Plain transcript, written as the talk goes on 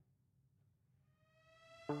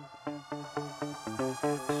Hey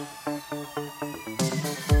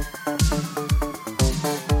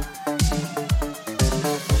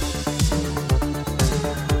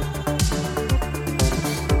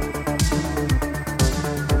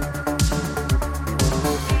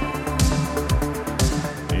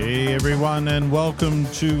everyone, and welcome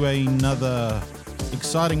to another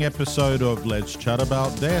exciting episode of Let's Chat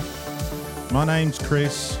About Death. My name's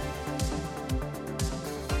Chris,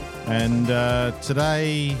 and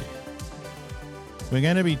today we're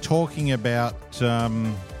going to be talking about I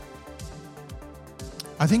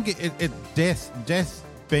think death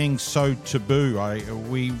being so taboo.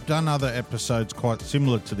 We've done other episodes quite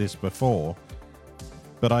similar to this before,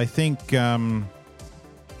 but I think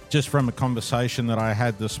just from a conversation that I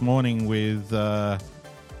had this morning with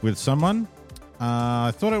someone,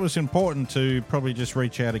 I thought it was important to probably just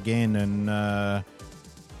reach out again and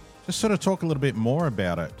just sort of talk a little bit more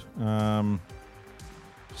about it.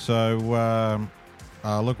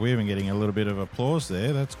 Look, we're even getting a little bit of applause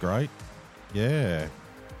there. That's great. Yeah.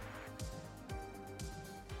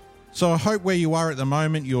 So I hope where you are at the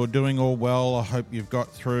moment, you're doing all well. I hope you've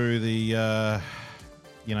got through the...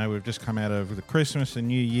 we've just come out of the Christmas and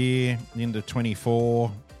New Year into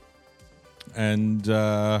 24, and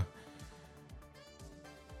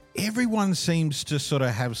everyone seems to sort of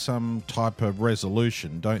have some type of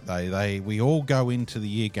resolution, don't they? We all go into the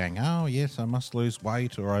year going, oh yes, I must lose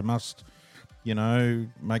weight, or I must,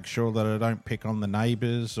 make sure that I don't pick on the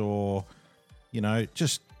neighbours, or,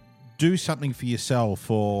 just do something for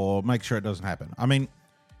yourself, or make sure it doesn't happen. I mean,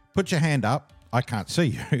 put your hand up. I can't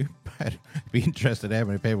see you, but I'd be interested in how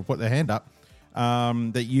many people put their hand up,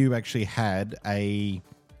 that you actually had a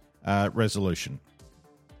resolution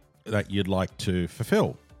that you'd like to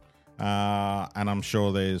fulfill. And I'm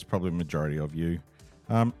sure there's probably a majority of you.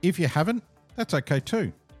 If you haven't, that's okay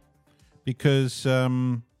too. Because,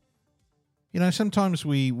 sometimes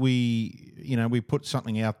we put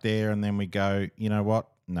something out there and then we go, you know what?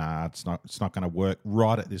 Nah, it's not going to work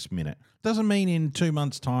right at this minute. Doesn't mean in 2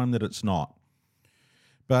 months' time that it's not.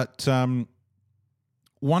 But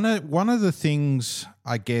one of the things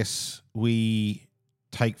I guess we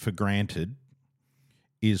take for granted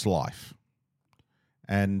is life.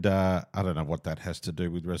 And I don't know what that has to do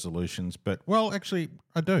with resolutions, but, well, actually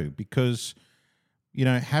I do, because,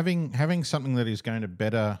 having something that is going to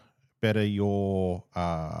better your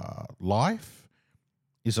life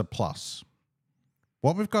is a plus.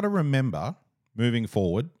 What we've got to remember moving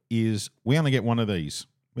forward is we only get one of these.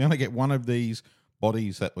 We only get one of these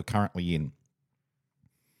bodies that we're currently in.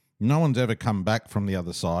 No one's ever come back from the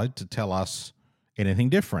other side to tell us anything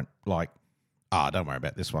different. Like, don't worry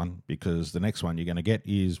about this one, because the next one you're going to get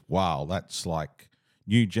is, wow, that's like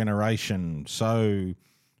new generation, so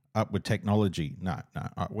up with technology. No,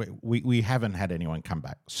 we haven't had anyone come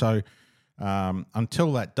back. So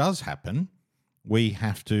until that does happen, we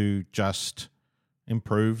have to just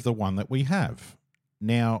improve the one that we have.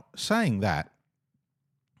 Now, saying that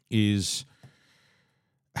is...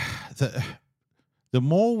 The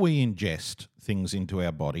more we ingest things into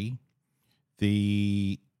our body,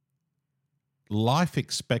 the life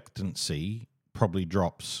expectancy probably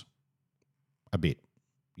drops a bit,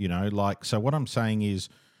 so what I'm saying is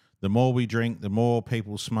the more we drink, the more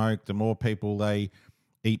people smoke, the more people they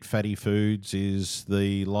eat fatty foods, is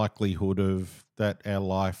the likelihood of that our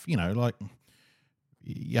life,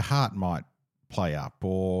 your heart might play up,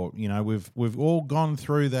 or, we've all gone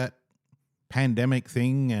through that pandemic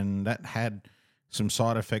thing, and that had some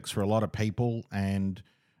side effects for a lot of people, and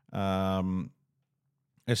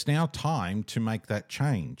it's now time to make that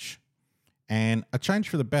change, and a change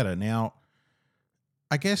for the better. Now,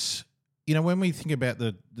 I guess, when we think about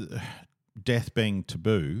the death being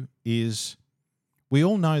taboo, is we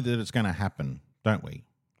all know that it's going to happen, don't we?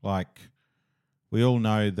 Like, we all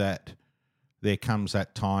know that there comes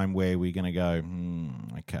that time where we're going to go,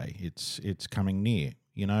 okay, it's coming near,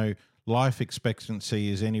 Life expectancy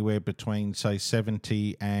is anywhere between, say,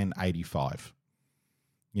 70 and 85.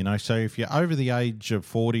 So if you're over the age of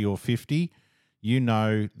 40 or 50,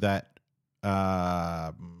 that,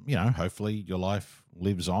 hopefully your life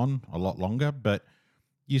lives on a lot longer, but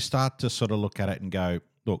you start to sort of look at it and go,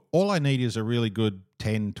 look, all I need is a really good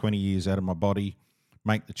 10, 20 years out of my body,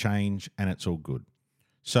 make the change, and it's all good.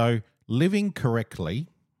 So living correctly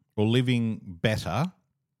or living better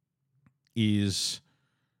is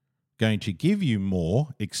going to give you more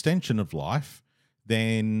extension of life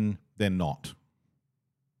than not.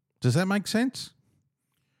 Does that make sense?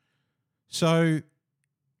 So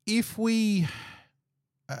if we,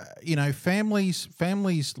 families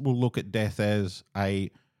will look at death as a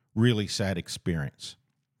really sad experience.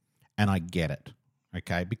 And I get it.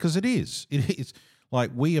 okay? Because it is. It is.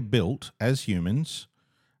 Like, we are built as humans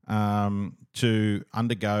to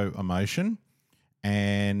undergo emotion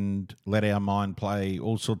and let our mind play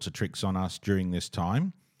all sorts of tricks on us during this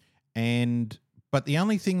time. But the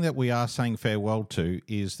only thing that we are saying farewell to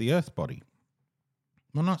is the earth body.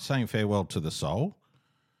 We're not saying farewell to the soul.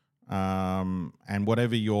 And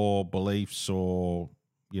whatever your beliefs or,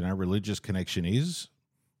 religious connection is,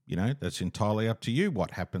 that's entirely up to you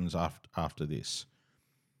what happens after this.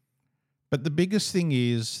 But the biggest thing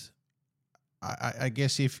is, I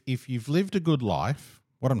guess if you've lived a good life,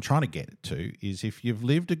 what I'm trying to get to is if you've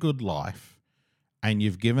lived a good life and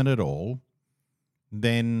you've given it all,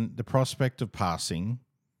 then the prospect of passing,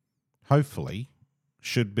 hopefully,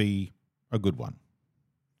 should be a good one.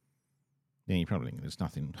 Now, you probably think there's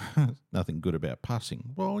nothing good about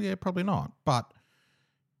passing. Well, yeah, probably not. But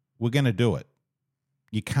we're going to do it.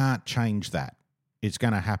 You can't change that. It's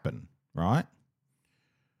going to happen, right?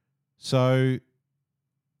 So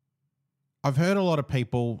I've heard a lot of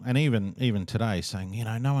people, and even today, saying,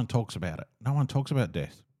 no one talks about it. No one talks about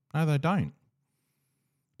death. No, they don't.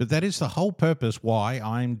 But that is the whole purpose why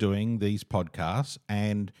I'm doing these podcasts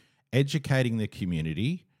and educating the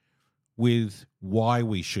community with why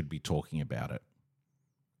we should be talking about it.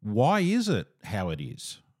 Why is it how it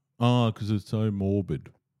is? Oh, because it's so morbid.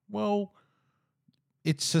 Well,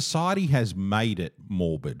 society has made it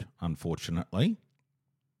morbid, unfortunately.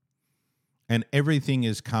 And everything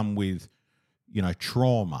has come with,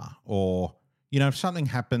 trauma or, if something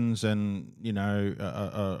happens and,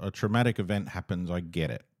 a traumatic event happens, I get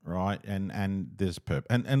it, right? And there's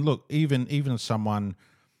and look, even someone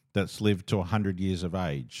that's lived to 100 years of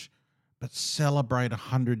age, but celebrate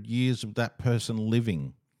 100 years of that person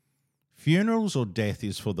living. Funerals or death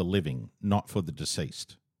is for the living, not for the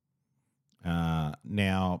deceased.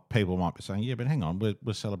 Now, people might be saying, yeah, but hang on,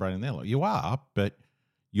 we're celebrating their life. You are, but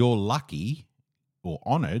you're lucky or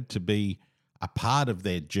honoured to be a part of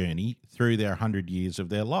their journey through their 100 years of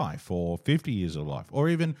their life or 50 years of life or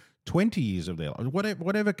even 20 years of their life.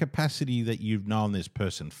 Whatever capacity that you've known this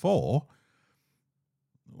person for,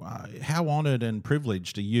 how honoured and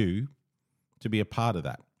privileged are you to be a part of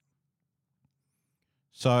that?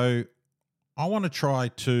 So I want to try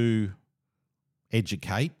to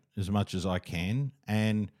educate as much as I can.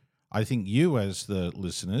 And I think you as the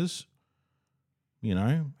listeners,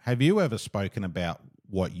 have you ever spoken about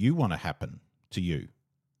what you want to happen to you?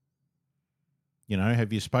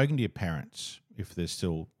 Have you spoken to your parents if they're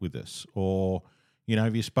still with us? Or,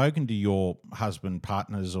 have you spoken to your husband,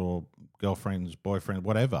 partners or girlfriends, boyfriend,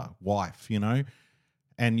 whatever, wife,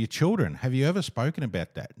 and your children? Have you ever spoken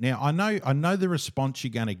about that? Now, I know the response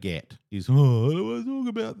you're going to get is, oh, I don't want to talk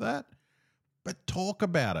about that. But talk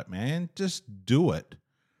about it, man. Just do it.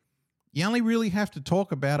 You only really have to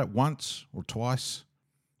talk about it once or twice.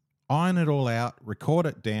 Iron it all out, record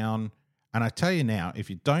it down. And I tell you now, if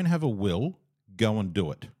you don't have a will, go and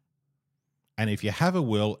do it. And if you have a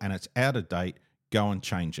will and it's out of date, go and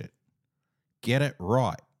change it. Get it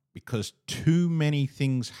right, because too many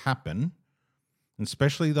things happen, and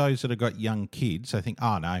especially those that have got young kids. They think,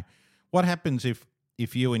 oh no, what happens if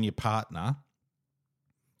you and your partner,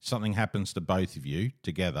 something happens to both of you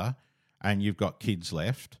together and you've got kids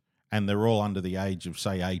left and they're all under the age of,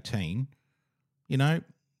 say, 18,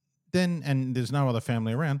 then, and there's no other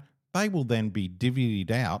family around, they will then be divvied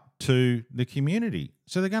out to the community.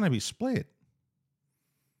 So they're going to be split.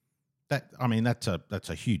 That's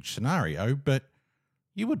a huge scenario, but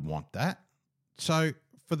you would want that. So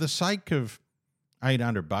for the sake of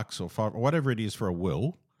 $800 or $500 or whatever it is for a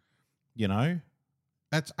will,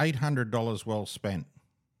 that's $800 well spent.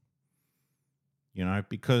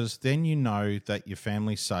 Because then that your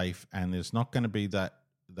family's safe and there's not going to be that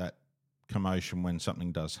commotion when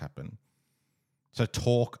something does happen. So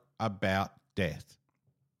talk about death.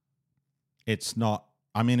 It's not,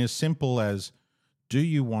 as simple as, do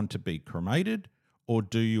you want to be cremated or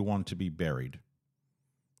do you want to be buried?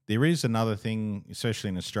 There is another thing, especially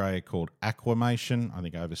in Australia, called aquamation. I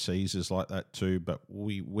think overseas is like that too, but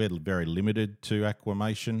we're very limited to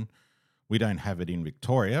aquamation. We don't have it in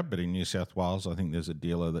Victoria, but in New South Wales, I think there's a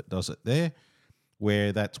dealer that does it there,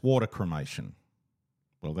 where that's water cremation.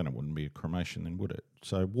 Well, then it wouldn't be a cremation, then would it?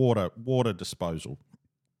 So water disposal.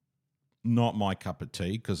 Not my cup of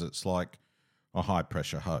tea, because it's like a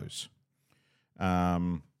high-pressure hose.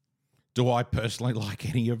 Do I personally like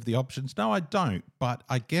any of the options? No, I don't. But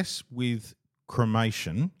I guess with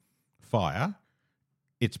cremation, fire,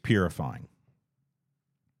 it's purifying.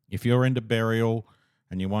 If you're into burial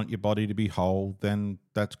and you want your body to be whole, then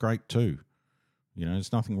that's great too.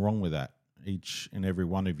 There's nothing wrong with that. Each and every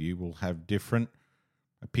one of you will have different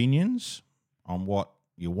opinions on what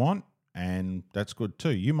you want, and that's good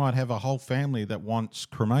too. You might have a whole family that wants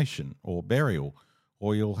cremation or burial,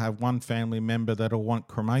 or you'll have one family member that'll want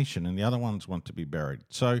cremation and the other ones want to be buried.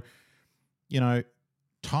 So,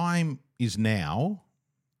 time is now.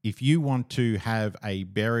 If you want to have a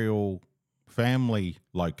burial family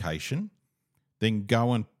location, then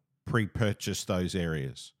go and pre-purchase those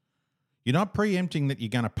areas. You're not preempting that you're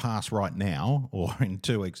going to pass right now or in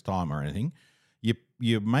 2 weeks' time or anything.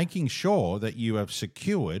 You're making sure that you have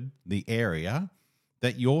secured the area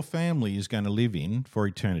that your family is going to live in for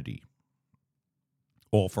eternity,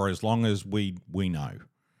 or for as long as we know.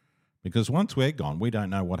 Because once we're gone, we don't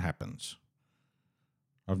know what happens.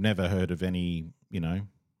 I've never heard of any,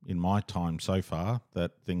 in my time so far,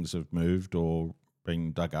 that things have moved or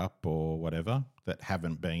been dug up or whatever that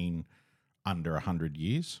haven't been under 100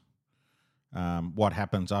 years. What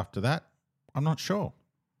happens after that? I'm not sure.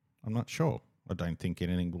 I don't think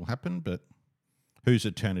anything will happen, but whose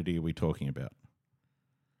eternity are we talking about?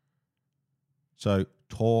 So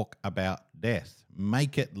talk about death.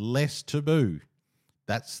 Make it less taboo.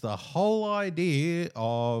 That's the whole idea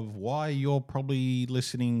of why you're probably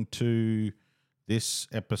listening to this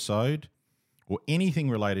episode or anything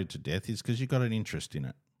related to death, is because you've got an interest in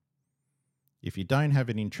it. If you don't have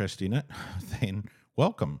an interest in it, then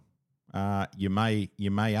welcome. You may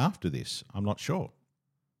after this. I'm not sure.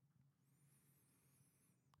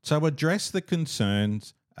 So address the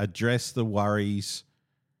concerns, address the worries,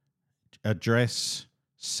 address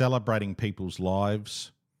celebrating people's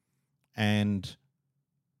lives, and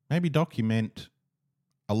maybe document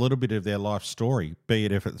a little bit of their life story, be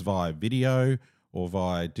it if it's via video or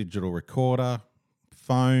via digital recorder,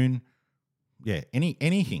 phone,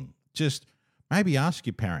 anything. Just maybe ask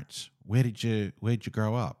your parents, where'd you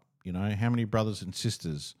grow up? How many brothers and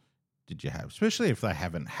sisters did you have? Especially if they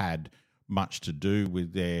haven't had much to do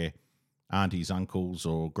with their aunties, uncles,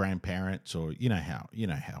 or grandparents, or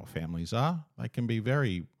how families are. They can be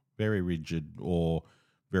very, very rigid or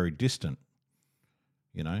very distant.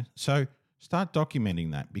 So start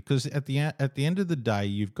documenting that, because at the end of the day,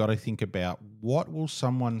 you've got to think about, what will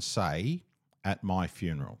someone say at my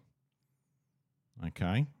funeral?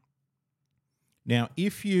 Okay. Now,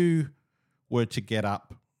 if you were to get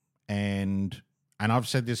up and I've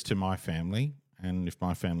said this to my family, and if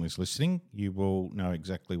my family's listening, you will know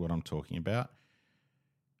exactly what I'm talking about.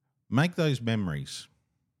 Make those memories.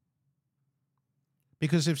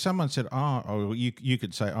 Because if someone said, you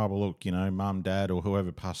could say, well, look, mum, dad, or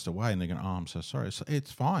whoever passed away, and they're going, I'm so sorry. So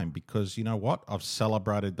it's fine, because you know what? I've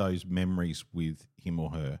celebrated those memories with him or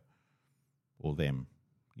her or them.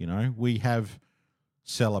 We have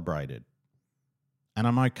celebrated, and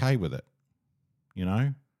I'm okay with it.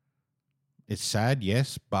 It's sad,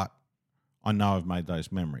 yes, but I know I've made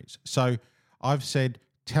those memories. So I've said,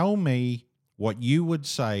 tell me what you would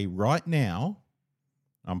say right now.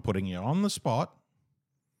 I'm putting you on the spot,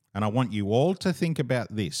 and I want you all to think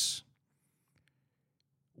about this.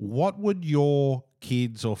 What would your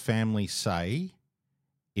kids or family say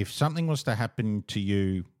if something was to happen to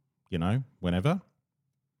you, whenever?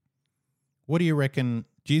 What do you reckon?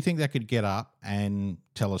 Do you think they could get up and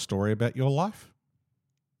tell a story about your life?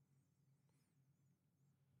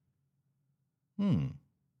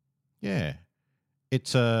 Yeah.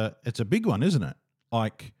 It's a big one, isn't it?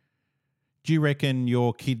 Like, do you reckon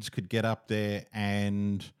your kids could get up there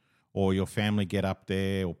or your family get up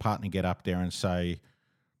there, or partner get up there and say,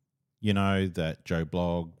 that Joe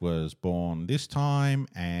Blogg was born this time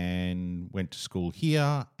and went to school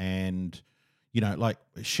here, and, like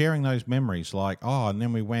sharing those memories, like, and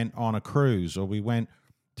then we went on a cruise, or we went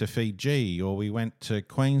to Fiji, or we went to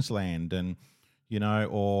Queensland, and,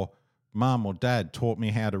 or mum or dad taught me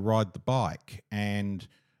how to ride the bike, and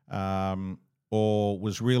or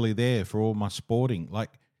was really there for all my sporting.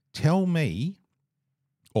 Like, tell me,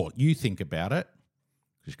 or you think about it,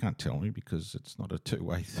 because you can't tell me, because it's not a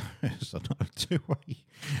two-way it's not a two-way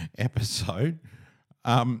episode.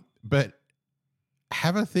 But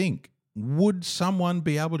have a think. Would someone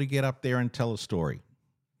be able to get up there and tell a story?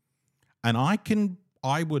 And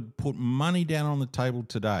I would put money down on the table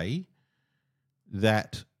today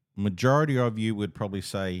that majority of you would probably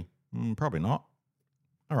say, probably not.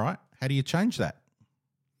 All right. How do you change that?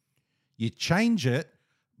 You change it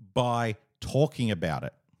by talking about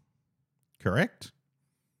it. Correct?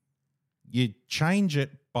 You change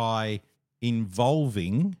it by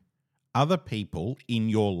involving other people in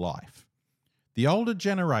your life. The older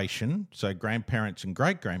generation, so grandparents and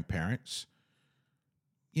great-grandparents,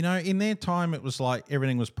 in their time it was like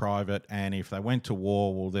everything was private, and if they went to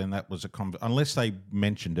war, well, then that was unless they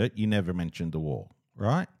mentioned it, you never mentioned the war,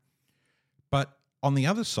 right? But on the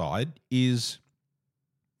other side is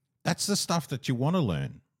that's the stuff that you want to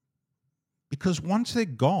learn. Because once they're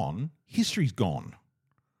gone, history's gone.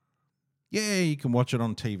 Yeah, you can watch it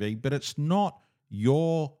on TV, but it's not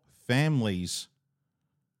your family's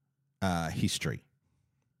history.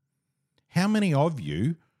 How many of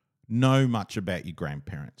you know much about your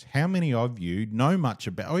grandparents? How many of you know much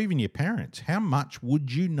about, or even your parents? How much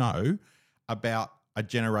would you know about a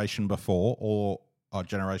generation before or a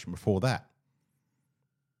generation before that?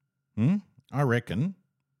 I reckon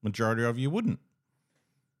majority of you wouldn't.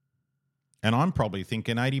 And I'm probably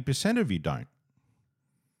thinking 80% of you don't.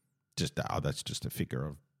 That's just a figure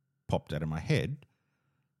I've popped out of my head,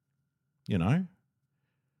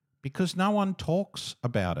 because no one talks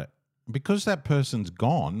about it. Because that person's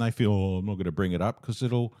gone, they feel, I'm not going to bring it up because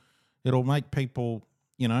it'll make people,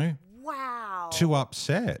 wow, too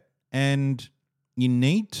upset. And you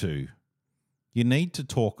need to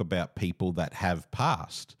talk about people that have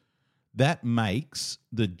passed. That makes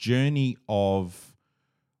the journey of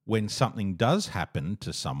when something does happen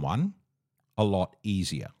to someone a lot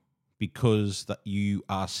easier because that you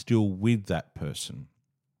are still with that person.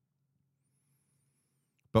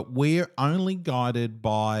 But we're only guided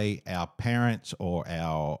by our parents or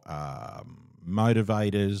our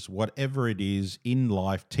motivators, whatever it is in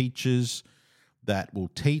life, teachers that will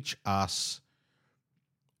teach us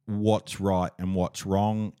what's right and what's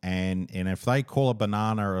wrong. And if they call a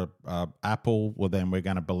banana a apple, well, then we're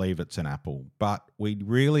going to believe it's an apple. But we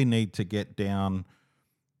really need to get down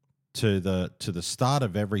to the start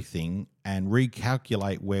of everything and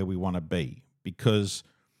recalculate where we want to be, because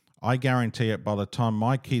I guarantee it, by the time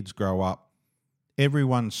my kids grow up,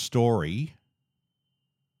 everyone's story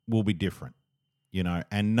will be different,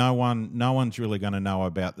 and no one's really going to know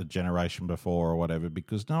about the generation before or whatever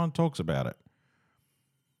because no one talks about it.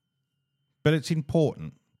 But it's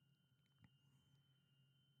important.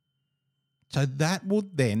 So that will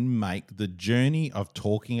then make the journey of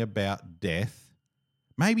talking about death,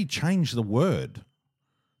 maybe change the word,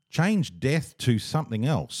 change death to something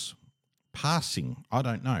else. Passing, I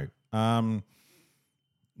don't know.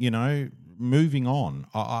 Moving on.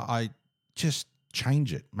 I just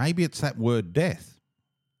change it. Maybe it's that word death,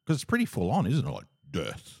 because it's pretty full on, isn't it? Like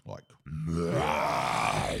death, like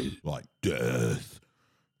death,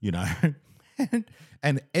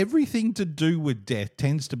 and everything to do with death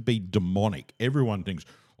tends to be demonic. Everyone thinks,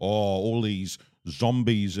 all these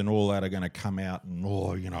zombies and all that are going to come out, and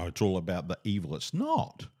it's all about the evil. It's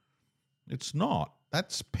not. It's not.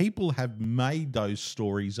 That's people have made those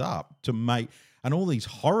stories up to make, and all these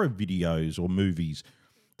horror videos or movies,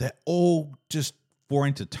 they're all just for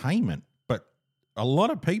entertainment. But a lot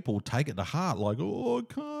of people take it to heart, like, I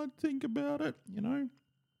can't think about it,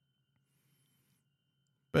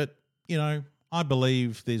 But, I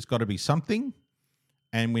believe there's got to be something,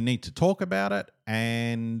 and we need to talk about it.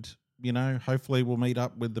 And, hopefully we'll meet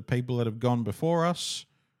up with the people that have gone before us.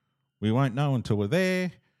 We won't know until we're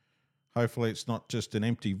there. Hopefully it's not just an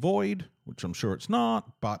empty void, which I'm sure it's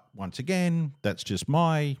not. But once again, that's just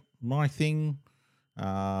my thing.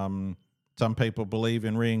 Some people believe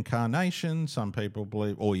in reincarnation. Some people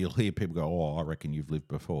believe, or you'll hear people go, I reckon you've lived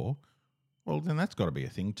before. Well, then that's got to be a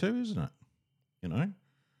thing too, isn't it?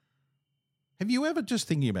 Have you ever, just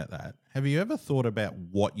thinking about that, have you ever thought about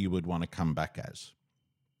what you would want to come back as?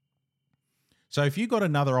 So if you got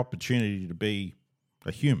another opportunity to be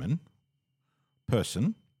a human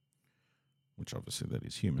person, which obviously that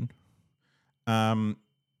is human,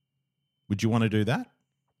 would you want to do that?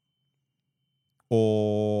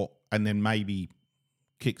 And then maybe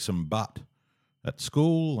kick some butt at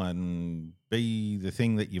school and be the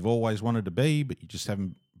thing that you've always wanted to be, but you just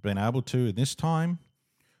haven't been able to in this time?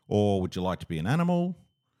 Or would you like to be an animal?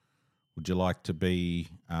 Would you like to be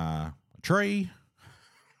a tree?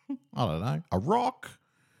 I don't know, a rock?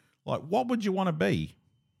 Like, what would you want to be?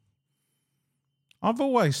 I've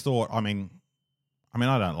always thought, I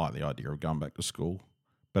don't like the idea of going back to school,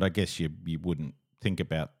 but I guess you wouldn't think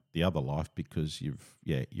about the other life because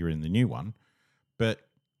you're in the new one. But,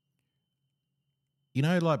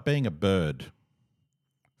 like being a bird,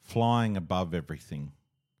 flying above everything,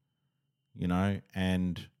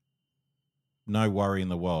 and no worry in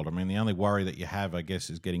the world. The only worry that you have, I guess,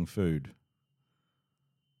 is getting food.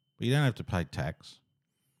 But you don't have to pay tax.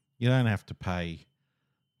 You don't have to pay,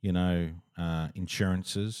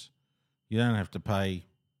 insurances. You don't have to pay,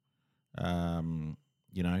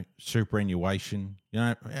 superannuation.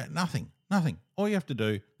 Nothing. All you have to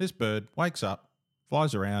do, this bird wakes up,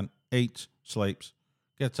 flies around, eats, sleeps,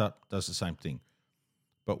 gets up, does the same thing.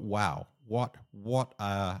 But wow, what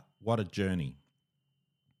a journey.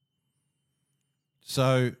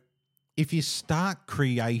 So if you start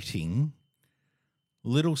creating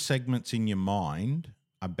little segments in your mind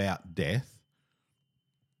about death,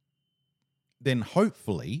 then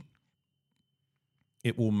hopefully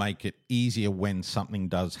it will make it easier when something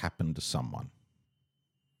does happen to someone.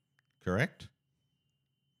 Correct?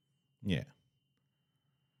 Yeah.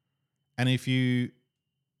 And if you,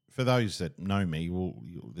 for those that know me,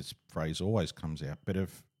 this phrase always comes out, but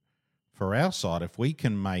if for our side, if we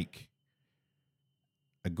can make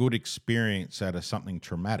a good experience out of something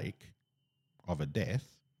traumatic of a death,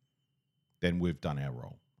 then we've done our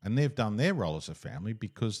role. And they've done their role as a family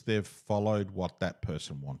because they've followed what that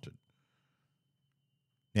person wanted.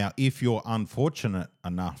 Now, if you're unfortunate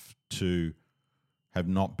enough to have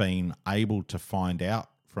not been able to find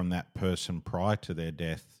out from that person prior to their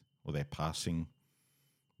death or their passing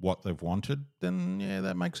what they've wanted, then yeah,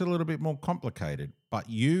 that makes it a little bit more complicated.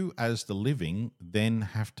 But you as the living then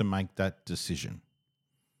have to make that decision.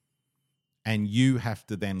 And you have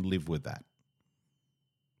to then live with that,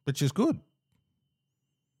 which is good.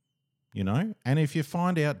 You know, and if you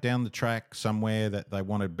find out down the track somewhere that they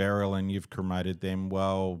wanted burial and you've cremated them,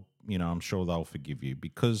 well, you know, I'm sure they'll forgive you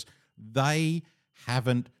because they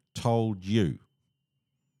haven't told you.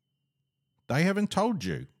 They haven't told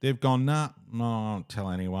you. They've gone, no, I won't tell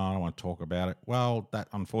anyone. I don't want to talk about it. Well,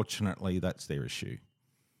 unfortunately, that's their issue.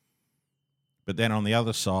 But then on the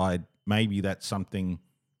other side, maybe that's something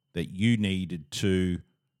that you needed to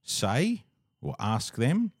say or ask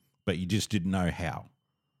them, but you just didn't know how.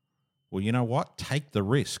 Well, you know what? Take the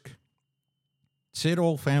risk. Sit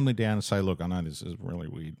all family down and say, look, I know this is really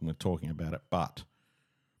weird and we're talking about it, but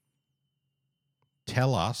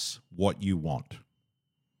tell us what you want.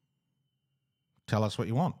 Tell us what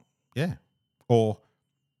you want. Yeah. Or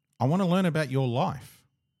I want to learn about your life.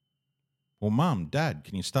 Or Mum, Dad,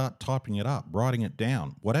 can you start typing it up, writing it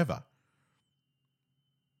down, whatever.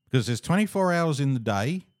 Because there's 24 hours in the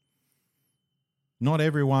day. Not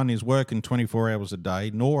everyone is working 24 hours a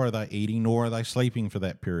day, nor are they eating, nor are they sleeping for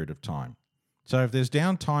that period of time. So if there's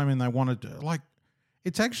downtime and they want to,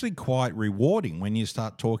 it's actually quite rewarding when you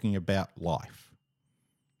start talking about life.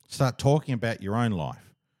 Start talking about your own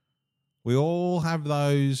life. We all have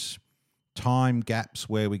those time gaps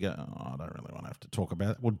where we go, I don't really want to have to talk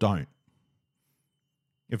about it. Well, don't.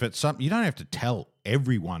 If it's something, you don't have to tell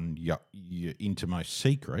everyone your innermost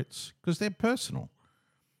secrets because they're personal.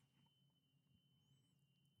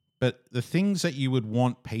 But the things that you would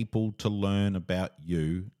want people to learn about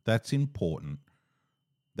you, that's important.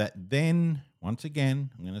 That then, once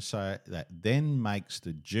again, I'm going to say it, that then makes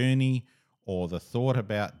the journey or the thought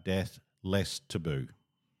about death less taboo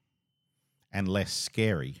and less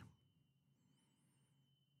scary.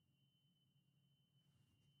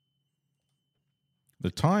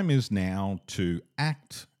 The time is now to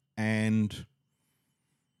act and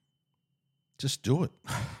just do it.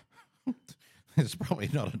 There's probably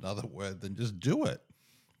not another word than just do it.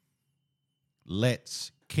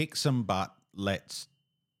 Let's kick some butt. Let's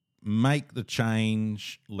make the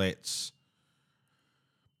change. Let's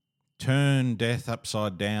turn death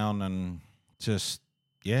upside down and just,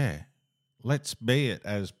 let's be it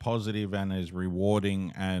as positive and as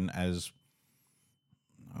rewarding and as,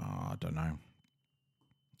 I don't know.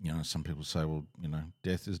 You know, some people say, well, you know,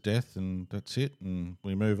 death is death and that's it and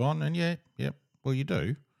we move on. And well, you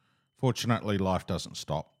do. Fortunately, life doesn't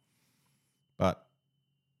stop. But,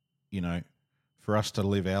 you know, for us to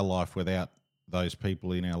live our life without those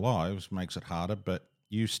people in our lives makes it harder, but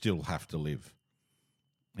you still have to live.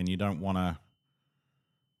 And you don't want to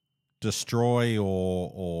destroy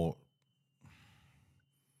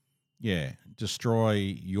destroy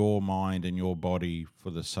your mind and your body for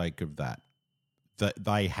the sake of that. That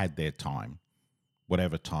they had their time,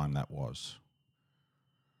 whatever time that was.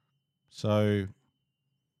 So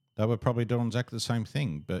they were probably doing exactly the same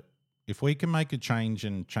thing. But if we can make a change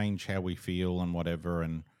and change how we feel and whatever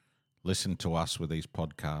and listen to us with these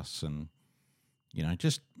podcasts and, you know,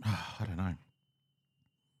 just, I don't know.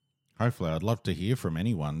 Hopefully I'd love to hear from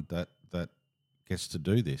anyone that gets to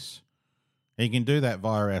do this. And you can do that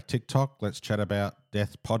via our TikTok. Let's Chat About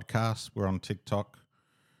Death podcast. We're on TikTok.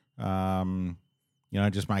 You know,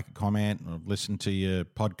 just make a comment or listen to your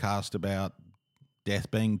podcast about death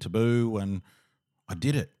being taboo and I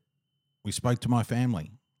did it. We spoke to my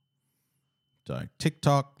family. So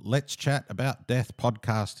TikTok, Let's Chat About Death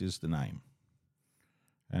podcast is the name.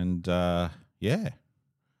 And So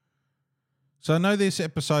I know this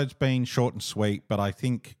episode's been short and sweet, but I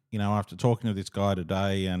think, you know, after talking to this guy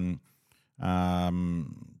today and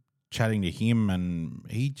chatting to him and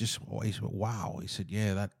he said, wow. He said,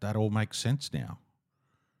 yeah, that all makes sense now.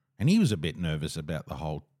 And he was a bit nervous about the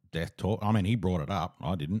whole death talk. I mean, he brought it up.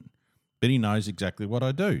 I didn't. but he knows exactly what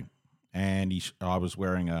I do. And I was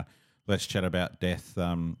wearing a Let's Chat About Death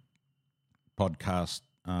podcast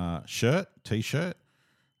T-shirt,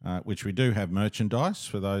 which we do have merchandise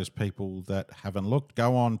for those people that haven't looked.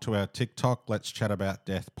 Go on to our TikTok, Let's Chat About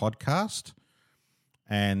Death podcast,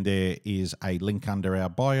 and there is a link under our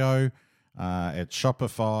bio at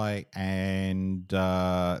Shopify, and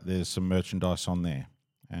there's some merchandise on there.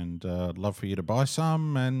 And I'd love for you to buy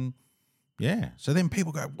some. And yeah, so then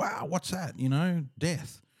people go, wow, what's that?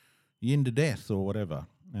 Death. You into death or whatever.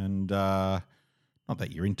 And not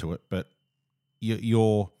that you're into it, but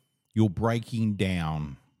you're breaking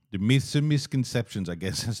down the myths and misconceptions, I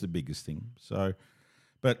guess. That's the biggest thing. So,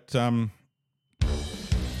 but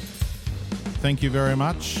thank you very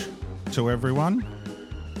much to everyone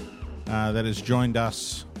that has joined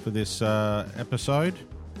us for this episode.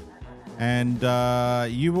 And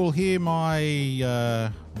you will hear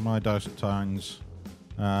my my dulcet tones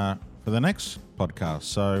for the next podcast.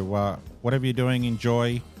 So whatever you're doing,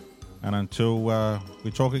 enjoy. And until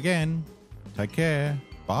we talk again, take care.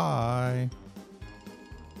 Bye.